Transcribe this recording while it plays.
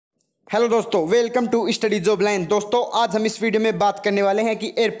Hello दोस्तों, welcome to study job line. दोस्तों, आज हम इस वीडियो में बात करने वाले हैं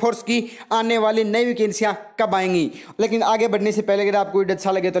कि एयरफोर्स की आने वाली नई वैकेंसियां कब आएंगी। लेकिन आगे बढ़ने से पहले अगर आपको वीडियो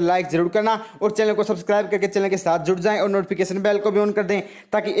अच्छा लगे तो लाइक जरूर करना और चैनल को सब्सक्राइब करके चैनल के साथ जुड़ जाएं और नोटिफिकेशन बेल को भी ऑन कर दें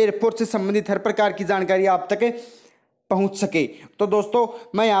ताकि एयरफोर्स से संबंधित हर प्रकार की जानकारी आप तक पहुंच सके। तो दोस्तों,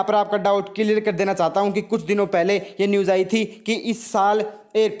 मैं यहाँ पर आपका डाउट क्लियर कर देना चाहता हूं कि कुछ दिनों पहले ये न्यूज़ आई थी कि इस साल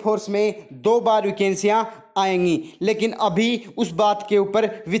एयरफोर्स में 2 बार वैकेंसियां आएंगी, लेकिन अभी उस बात के ऊपर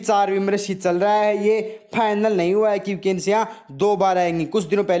विचार विमर्श ही चल रहा है। ये फाइनल नहीं हुआ है कि वैकेंसियां 2 बार आएंगी। कुछ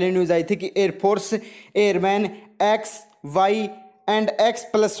दिनों पहले न्यूज़ आई थी कि air force airman x Y and x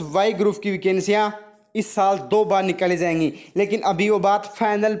plus Y group की वैकेंसियां इस साल 2 बार निकाली जाएंगी, लेकिन अभी वो बात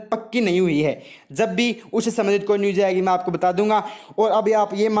फाइनल पक्की नहीं हुई है। जब भी उससे संबंधित कोई न्यूज़ आएगी मैं आपको बता दूंगा। और अभी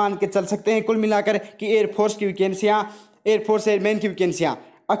आप ये मान के चल सकते हैं कुल मिलाकर कि एयरफोर्स की वैकेंसियां, एयरफोर्स एयरमैन की वैकेंसियां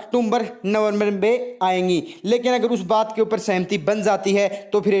अक्टूबर नवंबर में आएंगी। लेकिन अगर उस बात के ऊपर सहमति बन जाती है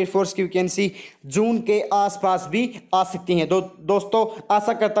तो फिर एयरफोर्स की वैकेंसी जून के आसपास भी आ सकती हैं। दोस्तों,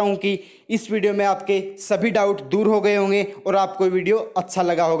 आशा करता हूं कि इस वीडियो में आपके सभी डाउट दूर हो गए होंगे और आपको वीडियो अच्छा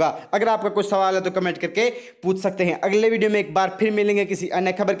लगा होगा। अगर आपका कोई सवाल है तो कमेंट करके पूछ सकते हैं। अगले वीडियो में एक बार फिर मिलेंगे किसी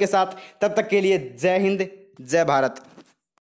अन्य खबर के साथ। तब तक के लिए जय हिंद, जय भारत।